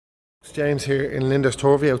James here in Linders,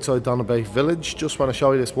 Turvey, outside Donabate Village. Just want to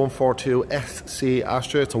show you this 142SC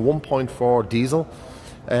Astra. It's a 1.4 diesel,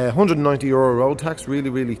 €190 road tax.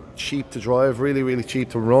 Really cheap to drive, really cheap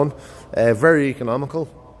to run, very economical.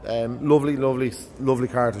 Lovely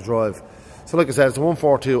car to drive. So like I said, it's a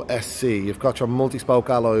 142SC. You've got your multi-spoke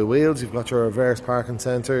alloy wheels, you've got your reverse parking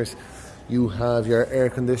sensors, you have your air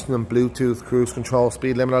conditioning, Bluetooth, cruise control,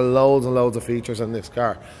 speed limiter, loads and loads of features in this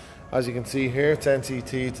car. As you can see here, it's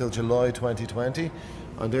NCT till July 2020,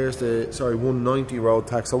 and there's the 190 road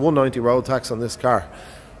tax. So 190 road tax on this car.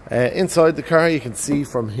 Inside the car, you can see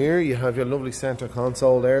from here, you have your lovely centre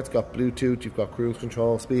console there. It's got Bluetooth, you've got cruise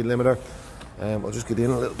control, speed limiter. I'll just get in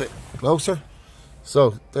a little bit closer.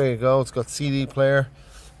 So there you go. It's got CD player.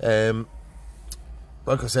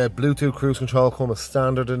 Like I said, Bluetooth, cruise control come as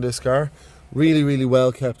standard in this car. Really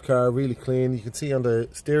well kept car, really clean. You can see on the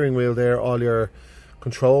steering wheel there all your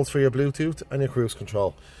controls for your Bluetooth and your cruise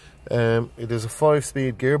control. It is a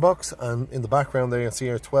 5-speed gearbox, and in the background there you can see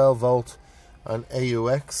your 12 volt and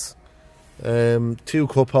AUX. 2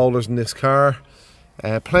 cup holders in this car.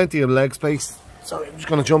 Plenty of leg space. Sorry, I'm just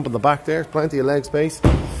going to jump in the back there. Plenty of leg space.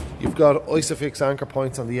 You've got Isofix anchor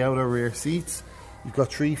points on the outer rear seats. You've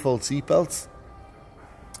got 3 full seat belts.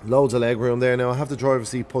 Loads of leg room there. Now I have the driver's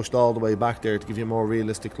seat pushed all the way back there to give you a more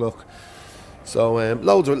realistic look. So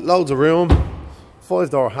loads of room.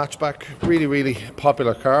 5-door hatchback, really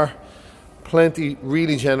popular car. Plenty,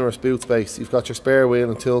 really generous boot space. You've got your spare wheel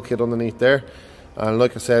and toolkit underneath there, and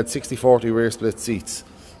like I said, 60/40 rear split seats.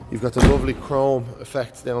 You've got the lovely chrome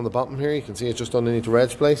effect down the bottom here. You can see it just underneath the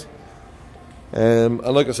reg plate. And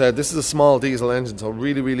like I said, this is a small diesel engine, so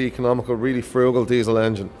really economical, really frugal diesel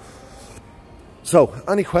engine. So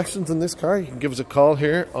any questions on this car, you can give us a call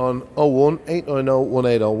here on 01 890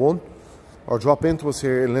 1801. or drop into us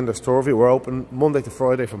here in Linders, Turvey. We're open Monday to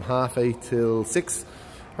Friday from 8:30 till 6,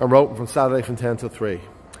 and we're open from Saturday from 10 till 3.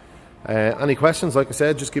 Any questions, like I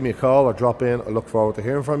said, just give me a call or drop in. I look forward to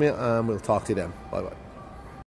hearing from you, and we'll talk to you then. Bye bye.